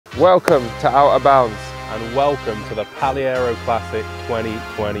Welcome to OuttBoundz. And welcome to the Palhiero Classic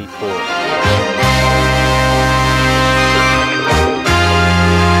 2024.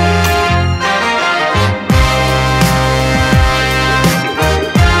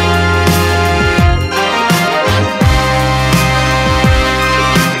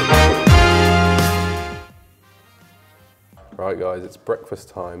 Right guys, it's breakfast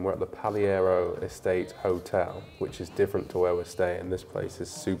time. We're at the Palhiero Estate Hotel, which is different to where we're staying. This place is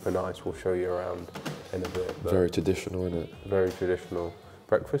super nice. We'll show you around in a bit. Very traditional, isn't it? Very traditional.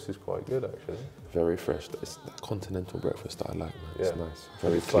 Breakfast is quite good actually. Very fresh. It's the continental breakfast that I like, man. It's Yeah. nice.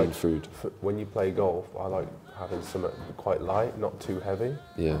 Very It's clean like, food. When you play golf, I like having something quite light, not too heavy.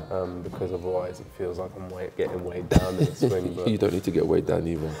 Yeah. Because otherwise it feels like I'm getting weighed down in the swing. But You don't need to get weighed down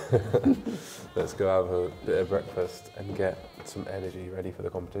either. let's go have a bit of breakfast and get some energy ready for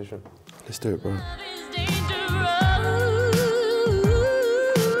the competition. Let's do it, bro.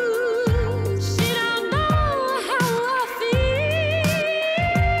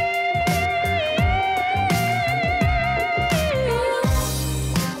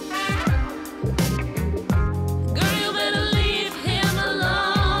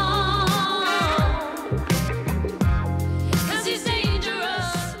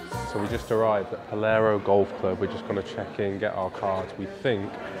 Just arrived at Palhiero Golf Club. We're just going to check in, get our cards. We think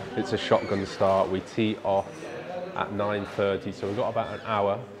it's a shotgun start. We tee off at 9:30, so we've got about an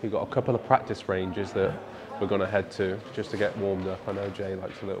hour. We've got a couple of practice ranges that we're going to head to just to get warmed up. I know Jay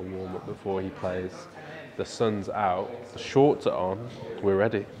likes a little warm up before he plays. The sun's out, the shorts are on, we're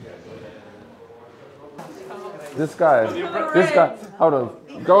ready. This guy, hold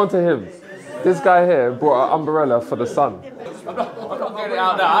on, go on to him. This guy here brought an umbrella for the sun. I'm not getting it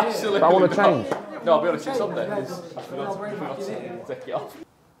out now, actually. I want to change. No, I'll be honest, it's on there. I forgot to take it off.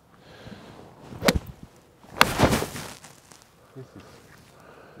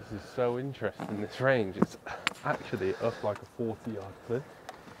 This is so interesting, this range. It's actually up like a 40-yard cliff.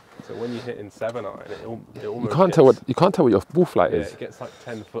 So when you hit in 7-iron, it almost You can't tell what your ball flight is. Yeah, it gets like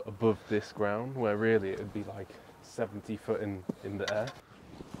 10 foot above this ground, where really it would be like 70 foot in the air.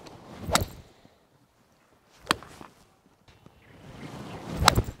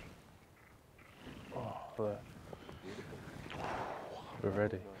 We're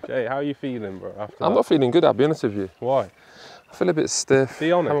ready. Jay, how are you feeling, bro? I'm not feeling good, I'll be honest with you. Why? I feel a bit stiff.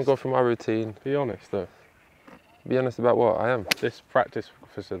 Be honest. I haven't gone through my routine. Be honest though. Be honest about what I am. This practice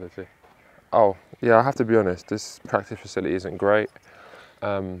facility. Oh, yeah, I have to be honest. This practice facility isn't great.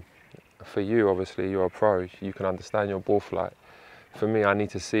 For you, obviously, you're a pro. You can understand your ball flight. For me, I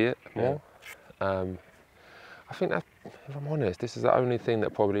need to see it more. Yeah. I think that, if I'm honest, this is the only thing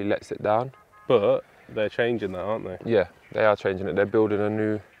that probably lets it down. But they're changing that, aren't they? Yeah, they are changing it. They're building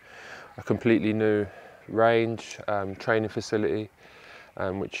a completely new range, training facility,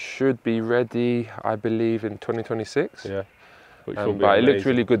 which should be ready, I believe, in 2026. Yeah. Which but will be it amazing. looks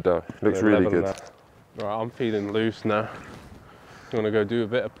really good though. It looks really good. Right, I'm feeling loose now. I'm gonna go do a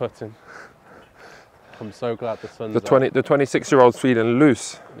bit of putting. I'm so glad the sun's out. The 26-year-old's feeling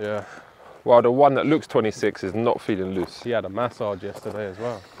loose. Yeah. While the one that looks 26 is not feeling loose. He had a massage yesterday as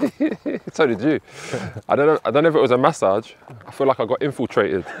well. So did you. I don't know if it was a massage. I feel like I got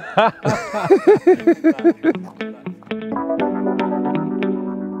infiltrated.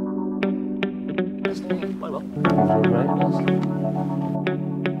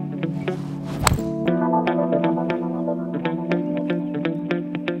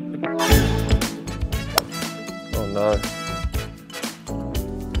 Oh no.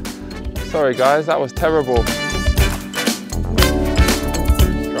 Sorry guys, that was terrible. Right,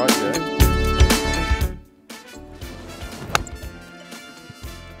 yeah.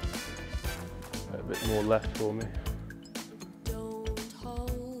 A bit more left for me.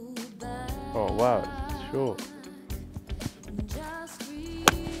 Oh wow, it's short.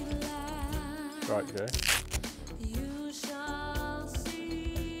 Right, Jay.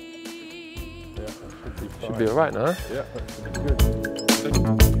 Yeah, that should be fine. Should be alright now. Yeah, that should be good.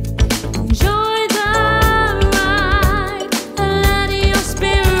 Enjoy the ride and let your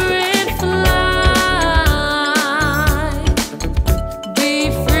spirit fly. Be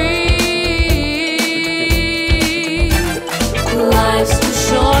free. Life's too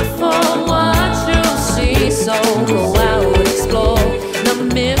short for what you'll see, so go out and explore the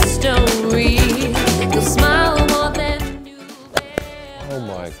mystery. You'll smile more than you bear. Oh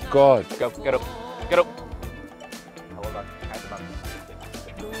my God. Go, get up, get up.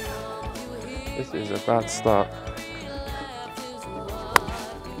 This is a bad start.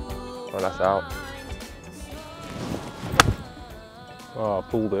 Oh, that's out. Oh, I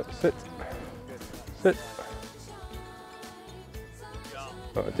pulled it. Sit. Sit.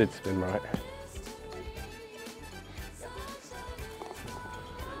 But it did spin right.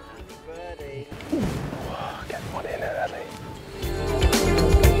 Get one in early.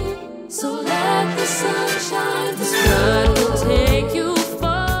 So let the sun shine, the sun will take you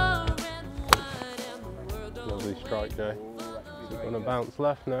far and wide, and the world don't Lovely strike, Jay. Is it gonna bounce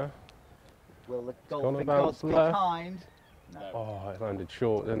left now? Will the gonna golfing bounce gods be left. kind? Oh, it landed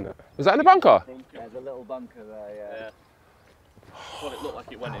short, didn't it? Was that in the bunker? There's a little bunker there, yeah. Well, it looked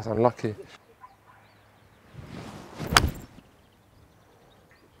like it went That in. was unlucky.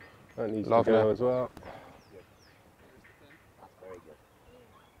 That needs Lovely. to go as well. That's very good.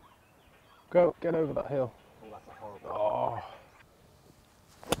 Go, get over that hill. Oh, that's a horrible. Oh.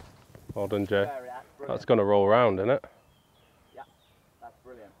 Well done, Jay. That's brilliant. That's gonna roll round, isn't it? Yeah, that's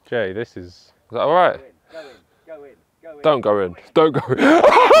brilliant. Jay, this is... Is that all right? Go in, go in, go in. Don't go in. Don't go in.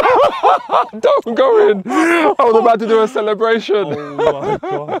 Don't go in. I was about to do a celebration. Oh my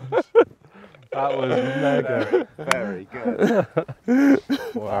gosh. That was mega. Very good.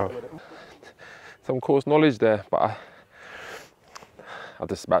 Wow. Some course knowledge there, but I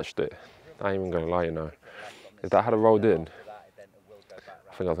dispatched it. I ain't even gonna lie, you know. If that had rolled in,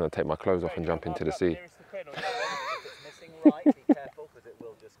 I think I was gonna take my clothes off and jump into the sea. If it's missing right, be careful because it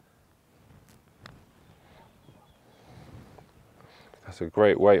will just... That's a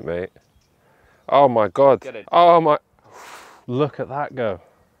great weight, mate. Oh my God. Get it. Oh my. Look at that go.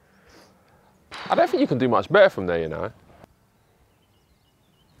 I don't think you can do much better from there, you know.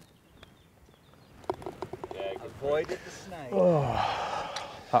 Avoided the snake. Oh,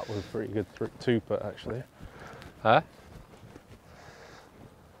 that was a pretty good two-putt, actually. Huh?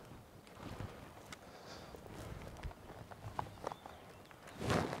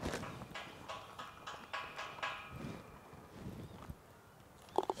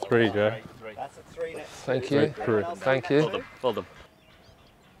 Three, Jay. That's a 3 next. Thank you. Three. Thank you. Well done.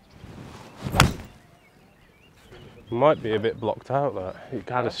 Might be a bit blocked out, that. It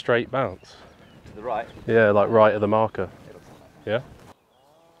had a straight bounce. To the right. Yeah, like right of the marker. Yeah?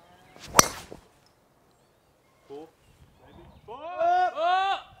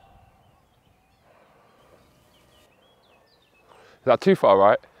 Is that too far,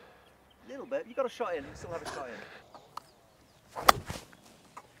 right? A little bit. You got a shot in. You still have a shot in.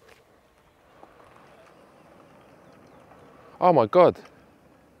 Oh my God.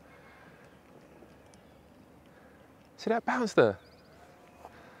 See that bounce there?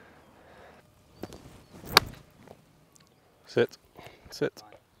 Sit. Sit.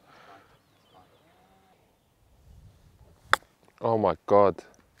 Oh my God.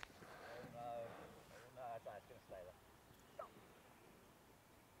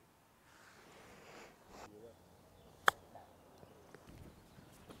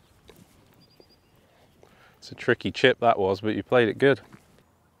 It's a tricky chip that was, but you played it good.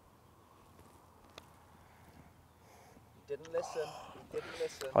 Didn't listen. He didn't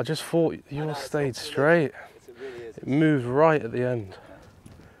listen. I just thought yours stayed it's straight. It really is. It moved right at the end.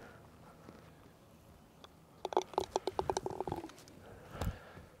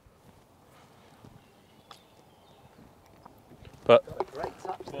 But Great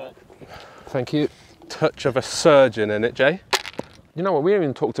touch there. Thank you. touch of a surgeon in it, Jay. You know what, we haven't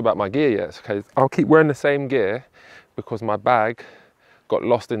even talked about my gear yet, okay? I'll keep wearing the same gear because my bag got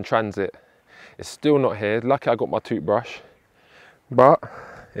lost in transit. It's still not here. Lucky I got my toothbrush, but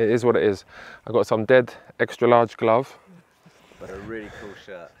it is what it is. I got some dead extra large glove. But a really cool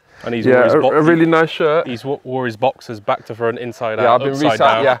shirt. And he's Yeah, a really nice shirt. He's wore his boxers back to front, inside Yeah, out, I've been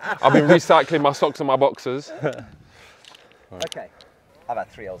upside down. I've been recycling my socks and my boxers. Okay. I've had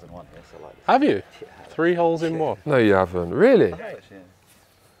 3 holes in one here, so like. Have you? 3 holes in one. No, you haven't. Really?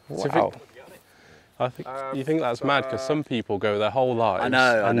 So I think you think that's mad because some people go their whole lives I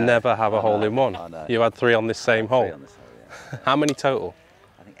know. and never have a hole in one. I know. You had 3 on this same 3 hole. on this hole, How many total?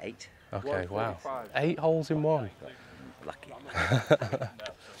 yeah. I think 8. Okay, wow. 8 holes in one. Lucky.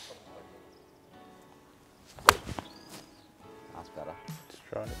 That's better. Let's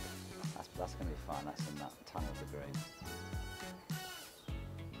try it. That's going to be fine. That's in that tunnel of the green.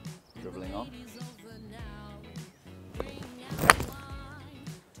 Dribbling on.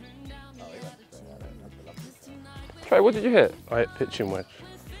 Trey, what did you hit? I hit pitching wedge.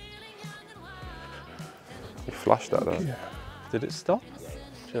 You flushed that though. Did it stop?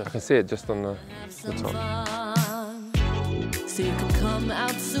 I can see it just on the top. So you can come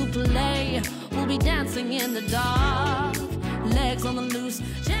out super late. We'll be dancing in the dark. Legs on the loose,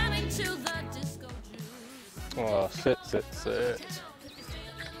 jamming to the disco juice. Oh, sit, sit, sit.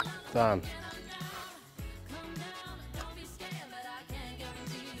 Damn.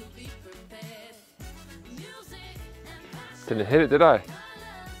 Didn't hit it, did I?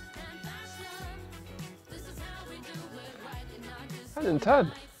 I didn't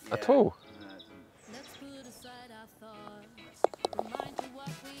turn at all.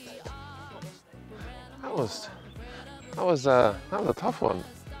 That was a tough one.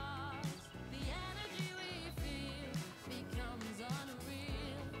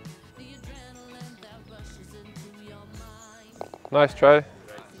 Nice try.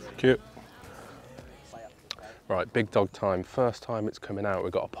 Cute. Right, big dog time. First time it's coming out.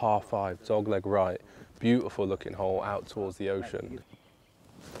 We've got a par 5, dog leg right. Beautiful looking hole out towards the ocean.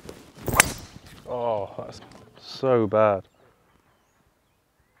 Oh, that's so bad.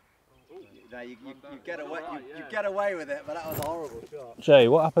 No, you get away with it, but that was a horrible shot. Jay,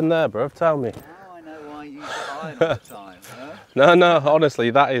 what happened there, bruv? Tell me. Now I know why you use the iron all the time. Huh? No,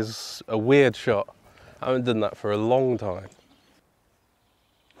 honestly, that is a weird shot. I haven't done that for a long time.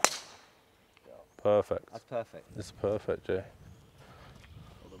 Perfect. That's perfect. It's perfect, Jay.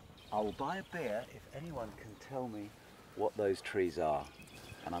 I will buy a beer if anyone can tell me what those trees are.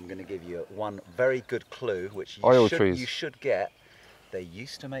 And I'm going to give you one very good clue, which you should get. They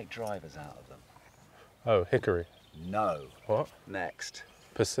used to make drivers out of them. Oh, hickory. No. What? Next.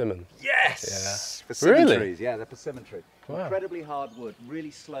 Persimmon. Yes! Yeah. Persimmon Really? trees, yeah, they're persimmon trees. Wow. Incredibly hard wood,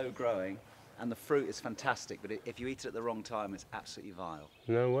 really slow growing, and the fruit is fantastic, but if you eat it at the wrong time, it's absolutely vile.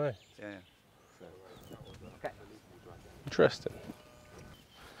 No way. Yeah. Okay. Interesting.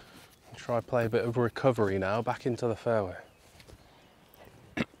 Try play a bit of recovery now, back into the fairway.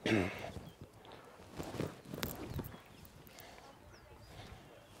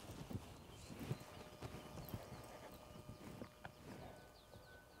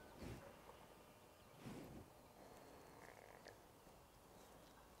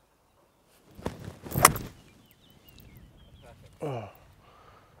 Oh.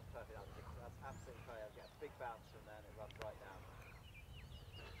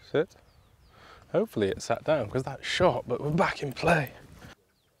 Sit. Hopefully it sat down because that's shot, but we're back in play.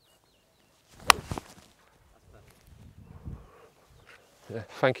 Yeah,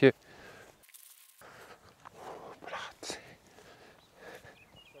 thank you.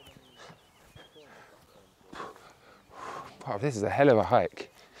 Wow, this is a hell of a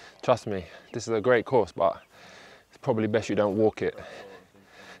hike. Trust me, this is a great course, but it's probably best you don't walk it.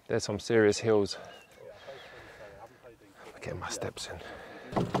 There's some serious hills. Get my steps in.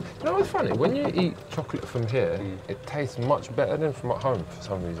 You know what's funny? When you eat chocolate from here, it tastes much better than from at home for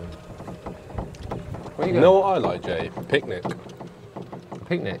some reason. You know what I like, Jay? Picnic.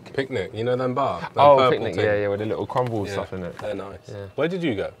 Picnic? Picnic, you know them bar? Oh, Picnic, yeah, with the little crumble stuff in it. They're nice. Yeah. Where did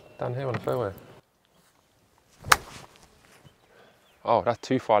you go? Down here on the fairway. Oh, that's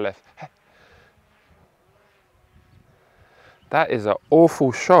too far left. That is an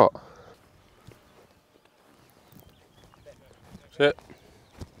awful shot. Sit.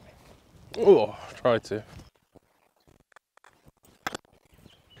 Oh, tried to.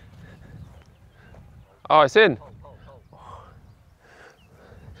 Oh, it's in.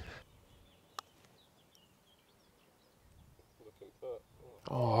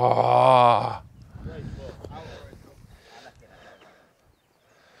 Oh.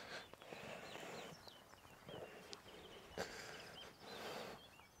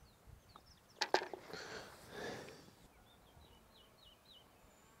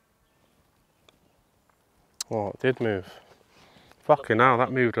 Oh, it did move. Fucking hell,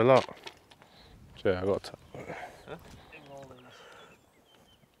 that moved a lot. Yeah, I got to.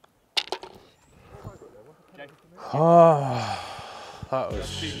 Oh, that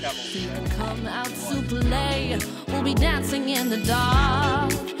was. Come out to play. We'll be dancing in the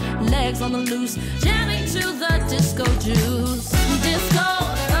dark. Legs on the loose, jamming to the disco juice. Disco,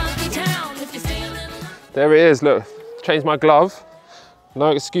 funky town. If you're feeling. There it is, look. Changed my glove.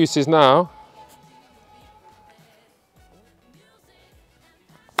 No excuses now.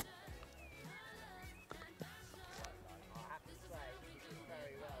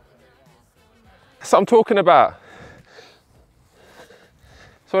 That's what I'm talking about.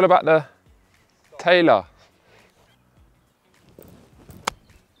 It's all about the tailor.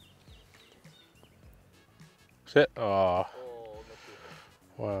 Sit. Oh.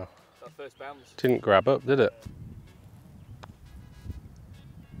 Wow. That first bounce. Didn't grab up, did it?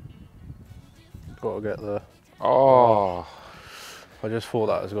 Got to get the. Oh. I just thought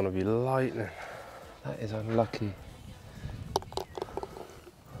that was going to be lightning. That is unlucky.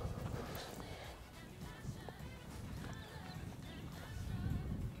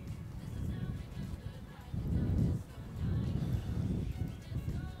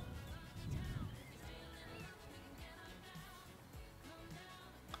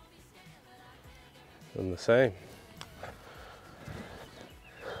 And the same.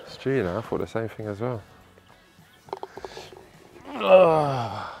 It's true, you know, I thought the same thing as well.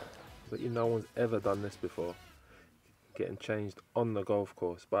 But no one's ever done this before. Getting changed on the golf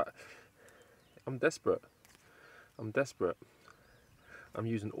course, but I'm desperate. I'm desperate. I'm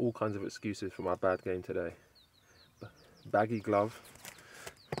using all kinds of excuses for my bad game today. Baggy glove.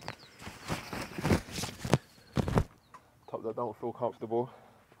 Top that don't feel comfortable.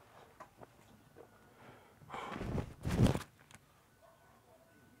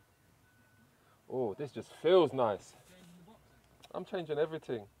 Oh, this just feels nice. I'm changing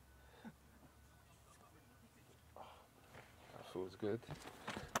everything. That feels good.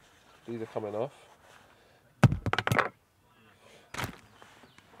 These are coming off.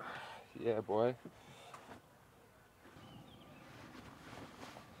 Yeah, boy.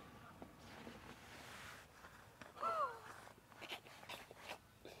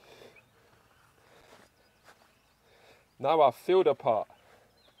 Now I feel the part.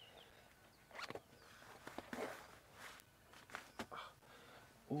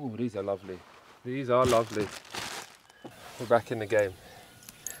 Ooh, these are lovely. These are lovely. We're back in the game.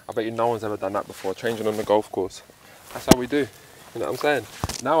 I bet you no one's ever done that before, changing on the golf course. That's how we do. You know what I'm saying?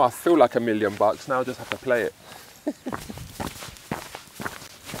 Now I feel like $1 million. Now I just have to play it.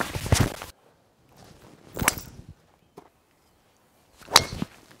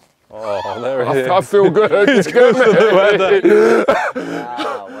 Oh, there it is. I feel good. It's good.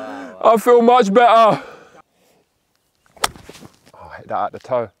 Wow. I feel much better. Oh, I hit that at the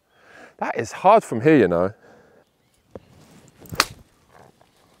toe. That is hard from here, you know.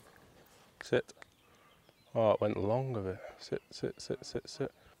 Sit. Oh, it went long of it. Sit, sit, sit, sit,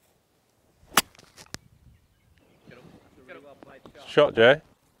 sit. Shot, Jay.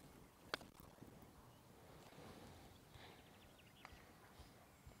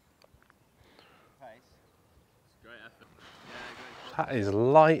 That is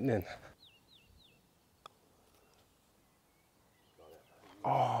lightning.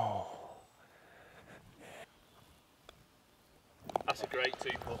 Oh. That's a great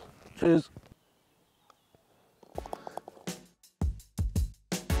 2-putt. Cheers.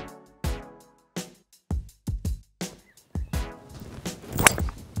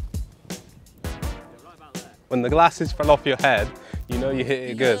 When the glasses fell off your head, you know you hit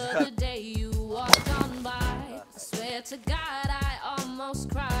it good. The day you walked on by, I swear to God I almost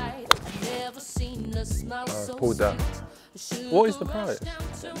cried. I've never seen a smile so pulled that. What is the price?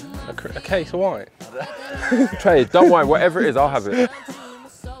 A case of wine? Trade, don't worry, whatever it is, I'll have it.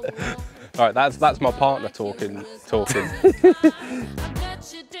 All right, that's my partner talking. I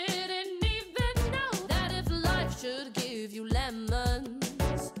bet you didn't even know that if life should give you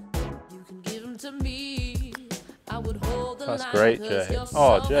lemons, you can give them to me. I would hold the That's line great, 'cause Jay. you're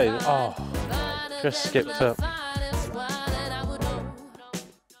Oh, so Jay, fine, oh, finer just than skipped the up. finest wine that I would know.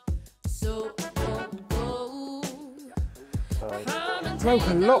 So, Broke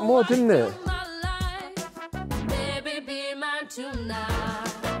a lot more, didn't it?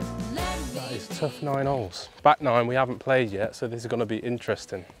 That is tough 9 holes. Back 9 we haven't played yet, so this is going to be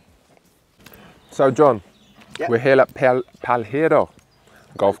interesting. So, John, Yep. we're here at Palhiero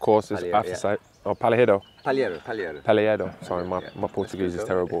Golf Course, I Palhiero, have to yeah. say. Oh, Palhiero. Palhiero. Palhiero. Sorry, my Portuguese is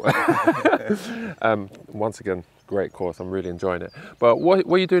terrible. Once again, great course. I'm really enjoying it. But what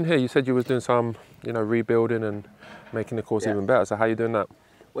are you doing here? You said you was doing some, rebuilding and making the course even better. So how are you doing that?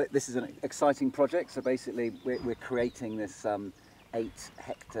 Well, this is an exciting project. So basically, we're creating this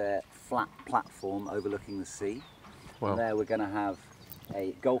 8-hectare flat platform overlooking the sea. Wow. And there we're going to have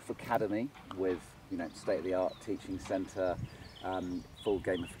a golf academy with state-of-the-art teaching centre, full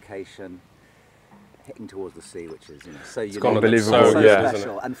gamification, hitting towards the sea, which is so unique, unbelievable, so yeah.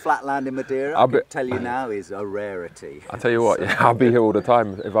 special. And flat land in Madeira, I can tell you now, is a rarity. I'll tell you what, I'll be here all the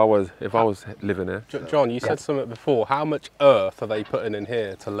time if I was living here. John, you said something before. How much earth are they putting in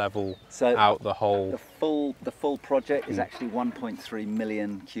here to level out the whole? The full project is actually 1.3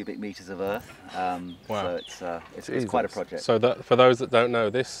 million cubic meters of earth. Wow. So it's quite a project. So that, for those that don't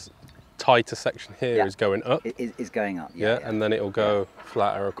know, this tighter section here is going up. It is going up. Yeah, and then it will go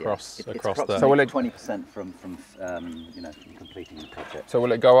flatter across there. So will it 20% from completing the project? So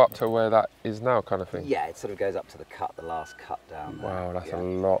will it go up to where that is now, kind of thing? Yeah, it sort of goes up to the last cut down there. Wow, that's a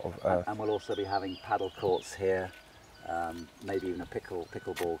lot of earth. And we'll also be having paddle courts here. Maybe even a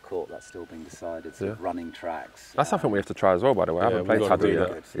pickleball court, that's still being decided, running tracks. That's something we have to try as well, by the way. I haven't played paddle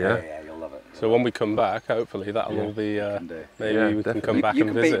yet. Yeah, you'll love it. So when we come back, hopefully that'll all be, maybe we can come back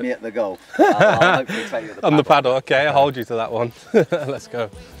and visit. You can beat me at the golf. I'll hopefully take you at the paddle. On the paddle, okay, I'll hold you to that one. Let's go.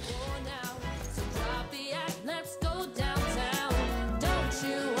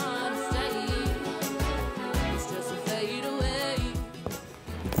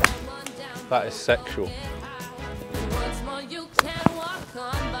 That is sexual. Once more you can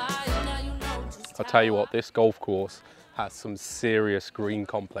I'll tell you what, this golf course has some serious green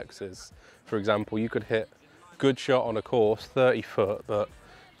complexes. For example, you could hit a good shot on a course, 30 foot, but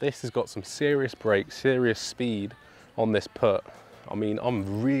this has got some serious break, serious speed on this putt. I mean,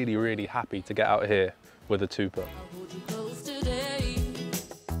 I'm really, really happy to get out here with a 2-putt.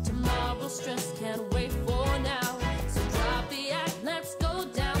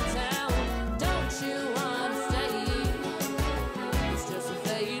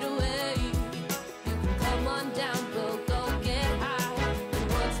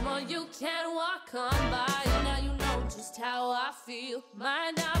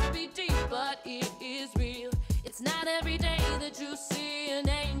 Might not be deep, but it is real. It's not every day that you see an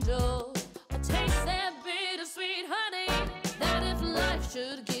angel or taste that bittersweet honey. That if life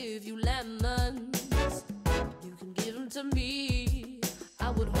should give you lemons, you can give them to me. I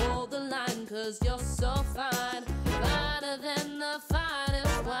would hold the line, cause you're so fine, finer than the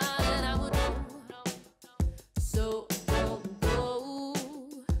finest wine. And I would know, so don't go.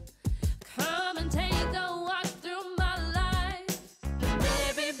 Come and take a walk through my life,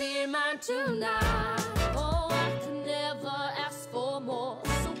 maybe be mine tonight. Oh, I could never ask for more,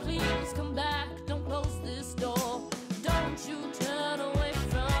 so please come back, don't close this door. Don't you turn away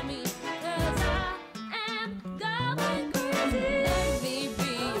from me, cause I am going crazy. Let me be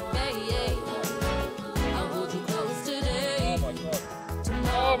your babe, I'll hold you close today.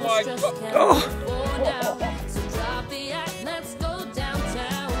 Oh my God. Oh. So drop the act, let's go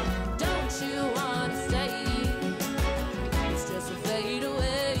downtown. Don't you wanna stay? It's just a fade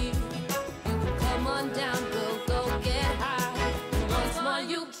away. You can come on down, we'll go get high. Once more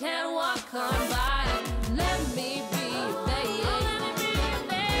you can walk on by. Let me be your babe. Hold you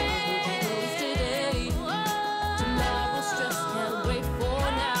close today. Tomorrow's stress can't wait for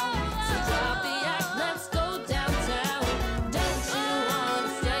now. So drop the act, let's go downtown. Don't you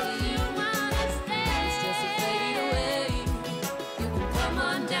wanna stay? It's just a fade away. You can come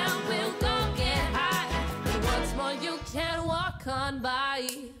on down, we'll go get high. And once more you can walk on by.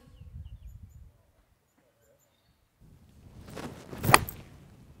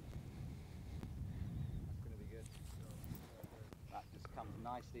 That just comes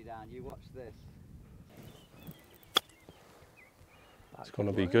nicely down. You watch this. It's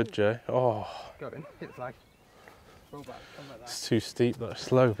gonna be good, Jay. Oh, Go in, hit the flag. Roll back, come like that. it's too steep, that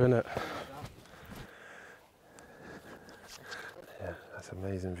slope, isn't it? Yeah, that's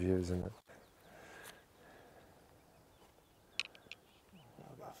amazing view, isn't it?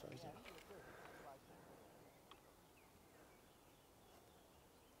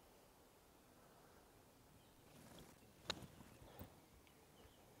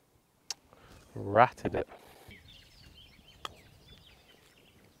 Ratted it.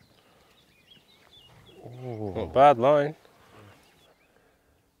 Ooh. Not a bad line.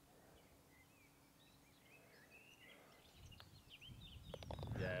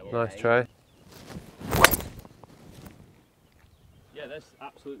 Nice try. Yeah, that's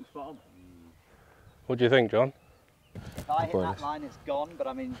absolutely spot on. What do you think, John? If I hit that line, it's gone, but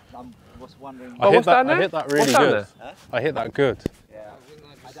I mean, I was wondering. Oh, what's down I there? hit that What's really down good. there? Huh? I hit that good. Yeah,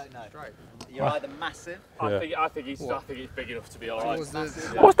 I don't know. You're either massive. Yeah. I think it's big enough to be alright.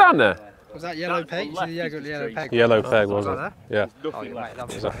 What's down there? Was that yellow peg? left Yeah, is the yellow tree. peg. Yellow peg, Was wasn't that it? Yeah. Nothing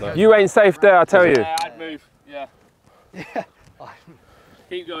left. Is that that? You ain't safe there, I tell you. Yeah, I'd move. Yeah. Yeah.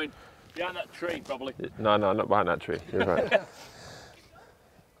 Keep going. Behind that tree, probably. No, no, not behind that tree. You're right.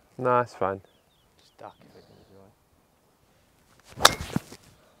 No, it's fine. Stuck.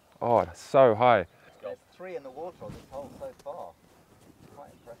 Oh, that's so high. There's 3 in the water on this hole so far. Quite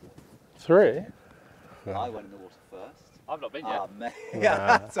impressive. 3? I went in the water first. I've not been yet. Ah, mate.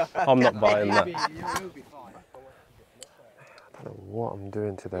 Nah, I'm not buying that. You'll be fine. I don't know what I'm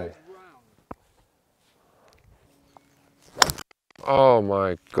doing today. Oh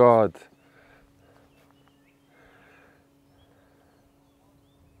my God.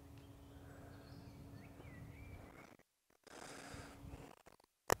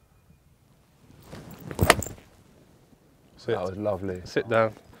 Sit. That was lovely. Sit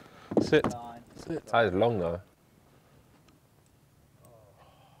down. Sit. Sit. That is long though.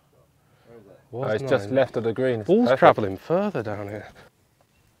 Was Oh, it's just 9. left of the green. It's Ball's perfect. travelling further down here.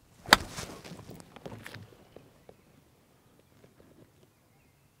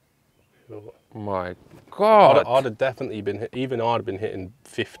 My God. I'd have definitely been hit, even I'd have been hitting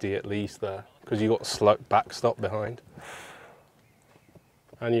 50 at least there, because you got slope backstop behind.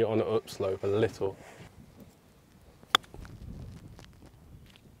 And you're on an upslope a little.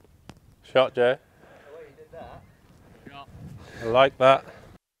 Shot, Jay. The way you did that. I like that.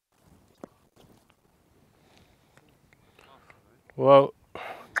 Well,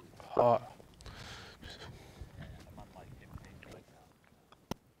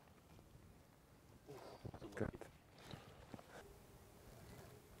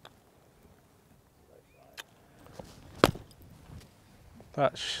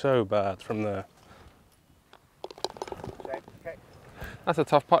 That's so bad from there. That's a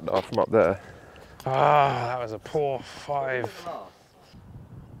tough putt though from up there. Ah, that was a poor 5.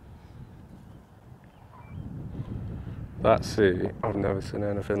 That sea, I've never seen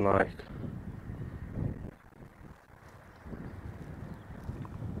anything like.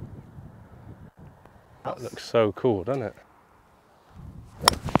 That looks so cool, doesn't it?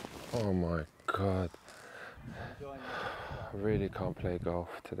 Oh my God. I really can't play golf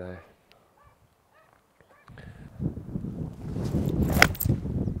today.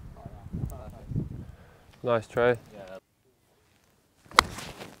 Nice try.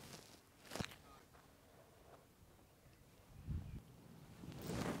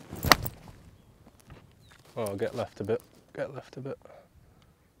 Oh, get left a bit. Get left a bit.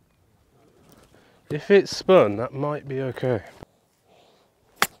 If it's spun, that might be okay.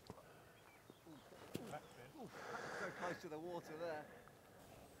 So close to the water there.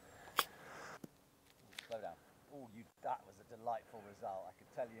 Slow down. Oh, that was a delightful result, I can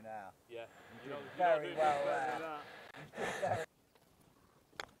tell you now. Yeah. You did very well there. You did very...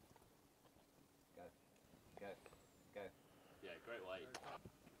 Go. Yeah, great weight.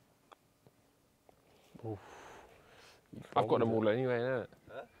 Oof. I've got them all anyway, innit?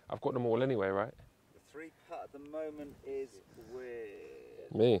 Huh? I've got them all anyway, right? The 3 putt at the moment is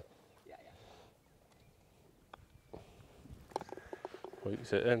with... Me. Yeah.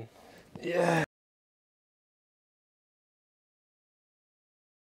 Weeks it in. Yeah.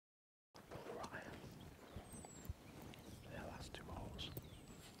 Yeah, that's 2 holes.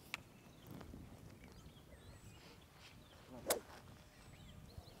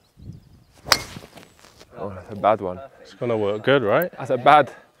 Oh, that's a bad one. It's gonna work good, right? That's a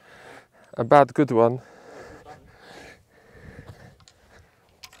bad good one.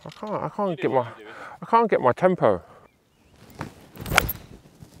 I can't get my tempo.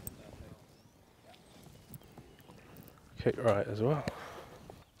 Kick right as well.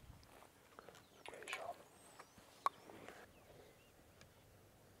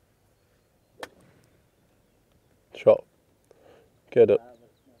 Shot. Get up.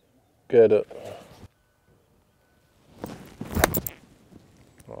 Get up.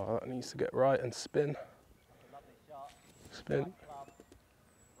 Oh, that needs to get right and spin. Spin.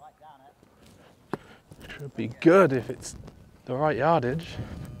 Should be good if it's the right yardage.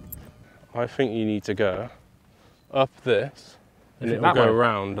 I think you need to go up this and Is it it'll that go way?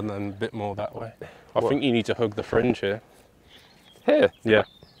 round and then a bit more that way. I think you need to hug the fringe here. Here? Yeah.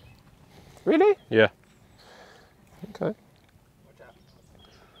 Really? Yeah. Okay.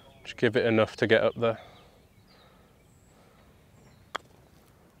 Just give it enough to get up there.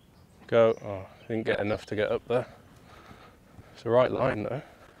 Go. Oh, I didn't get enough to get up there. It's the right line though.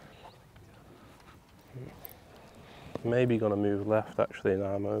 Maybe gonna move left actually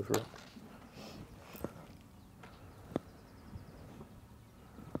now I'm over it.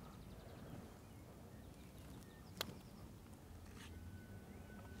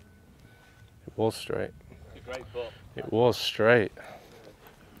 It was straight. It's a great putt. It was straight.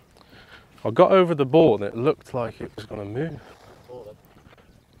 I got over the ball and it looked like it was gonna move.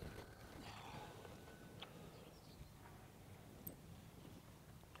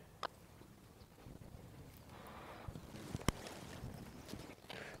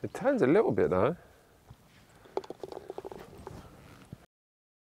 It turns a little bit though.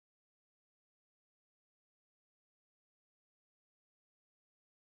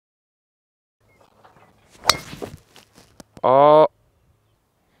 Oh.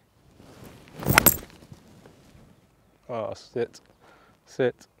 Oh, sit.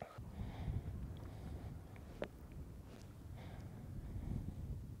 Sit.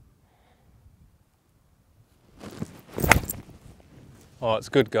 Oh, it's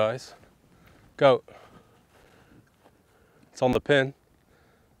good, guys. Go. It's on the pin.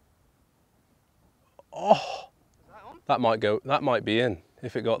 Oh, that might go. That might be in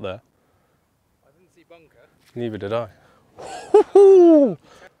if it got there. I didn't see bunker. Neither did I.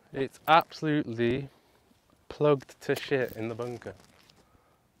 It's absolutely plugged to shit in the bunker.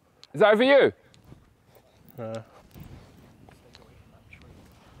 Is that over you?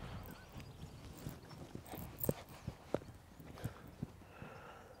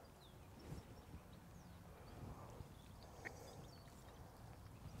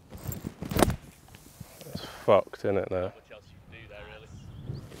 It's fucked, isn't it, there? Much else you can do there, really.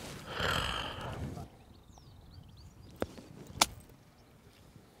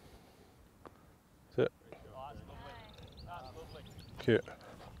 Is it? Oh, that's lovely. That's lovely. Cute.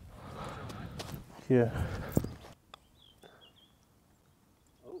 Yeah.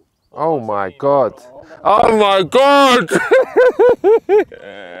 Oh my God. Oh my God.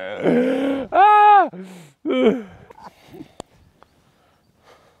 Ah.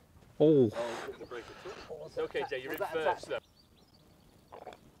 Oh. It's okay, Jay, you're in first.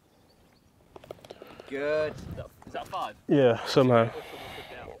 Good. Is that 5? Yeah, somehow.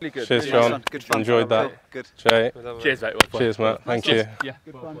 Really good. Cheers, Really Sean. nice. Good fun. Enjoyed that. Good. Jay. Cheers, mate. Well played. Cheers, Matt. Thank you. Yeah.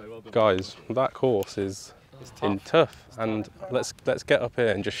 Well done. Guys, that course is tough. And let's get up here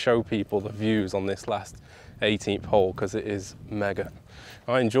and just show people the views on this last 18th hole, because it is mega.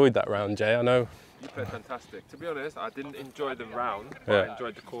 I enjoyed that round, Jay. I know. You played fantastic. To be honest, I didn't enjoy the round, but I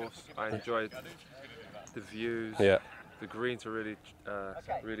enjoyed the course. I enjoyed the views. Yeah. The greens are really,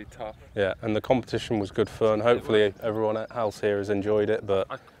 really tough. Yeah, and the competition was good fun. Hopefully everyone else here has enjoyed it, but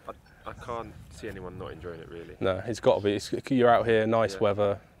I can't see anyone not enjoying it really. no, it's got to be. You're out here, nice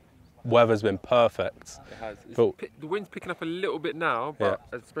weather. Weather's been perfect. It has. But the wind's picking up a little bit now, but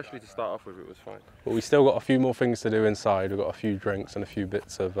especially to start off with, it was fine. But we still got a few more things to do inside. We've got a few drinks and a few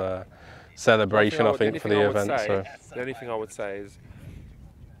bits of celebration, I think, for the event. The only thing I would say is,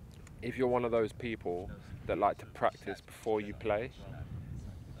 if you're one of those people that like to practice before you play,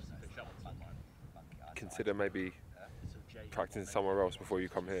 consider maybe practicing somewhere else before you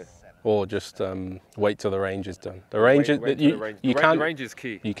come here. Or just wait till the range is done. The range The range is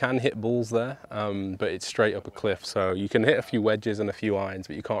key. You can hit balls there, but it's straight up a cliff. So you can hit a few wedges and a few irons,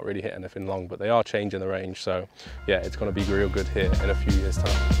 but you can't really hit anything long. But they are changing the range, so yeah, it's going to be real good here in a few years'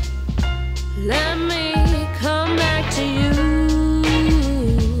 time. Let me come back to you.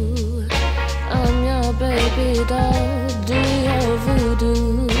 I'm your baby doll, do your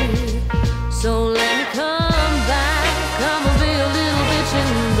voodoo. So let me come back, come and be a little bitch in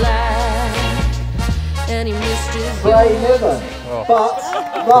black. Any mischief you Trey Niven. But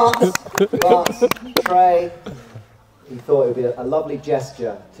Trey, he thought it would be a lovely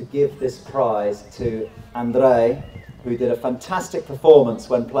gesture to give this prize to Andre, who did a fantastic performance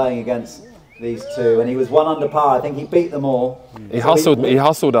when playing against these two, and he was 1 under par. I think he beat them all. He hustled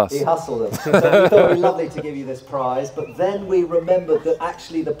us. He hustled them. So we thought it would be lovely to give you this prize, but then we remembered that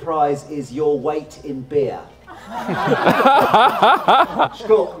actually the prize is your weight in beer.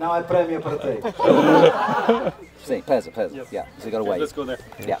 Skål, now I premio per te. See, pleasure. Yeah, so you got to wait. Let's go there.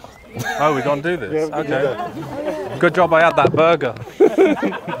 Yeah. Oh, we're going to do this? Okay. Good job I had that burger.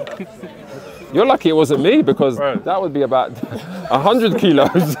 You're lucky it wasn't me, because that would be about 100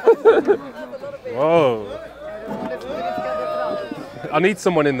 kilos. Whoa. I need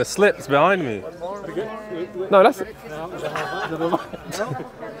someone in the slips behind me. No, that's...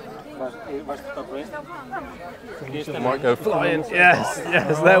 Might go flying. Yes,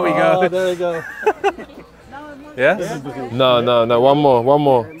 there we go. There we go. Yes? No, one more. One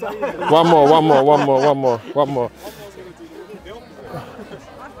more. So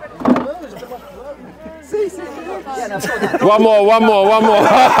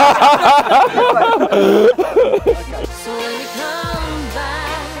when you come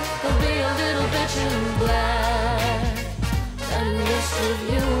back, there'll be a little bitch in black. And if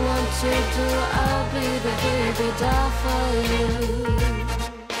you want to do, I'll be the baby doll for you.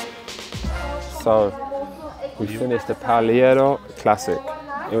 So, we finished the Palhiero Classic.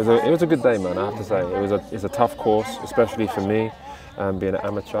 It was a good day, man, I have to say. It's a tough course, especially for me. Being an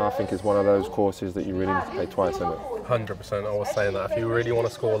amateur, I think it's one of those courses that you really need to play twice in it. 100%. I was saying that if you really want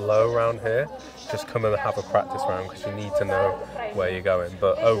to score low around here, just come and have a practice round, because you need to know where you're going.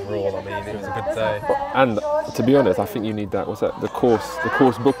 But overall, I mean, it was a good day. And to be honest, I think you need that. What's that? The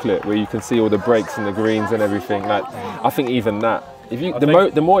course booklet, where you can see all the breaks and the greens and everything. Like, I think even that. If you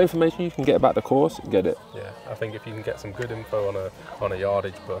the more information you can get about the course, get it. Yeah, I think if you can get some good info on a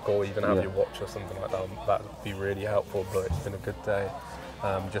yardage book, or even have your watch or something like that, that would be really helpful. But it's been a good day.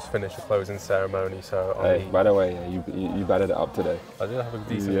 Just finished the closing ceremony, so hey, by the way, you batted it up today. I did have a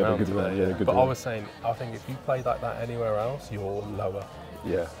decent round today. Good but round. I was saying, I think if you play like that anywhere else, you're lower.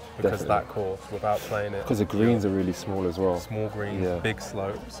 Yeah, because definitely. that course, without playing it, because the greens are really small as well. Small greens, big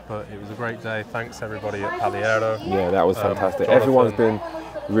slopes. But it was a great day. Thanks everybody at Palhiero. Yeah, that was fantastic. Jonathan. Everyone's been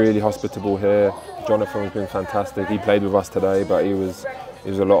really hospitable here. Jonathan's been fantastic. He played with us today, but it was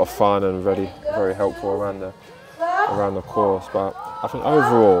a lot of fun and very helpful around the course. But I think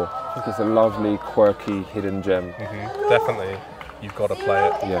overall, it's a lovely, quirky, hidden gem. Definitely, you've got to play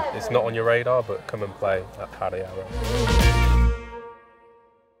it. Yeah. It's not on your radar, but come and play at Mediera.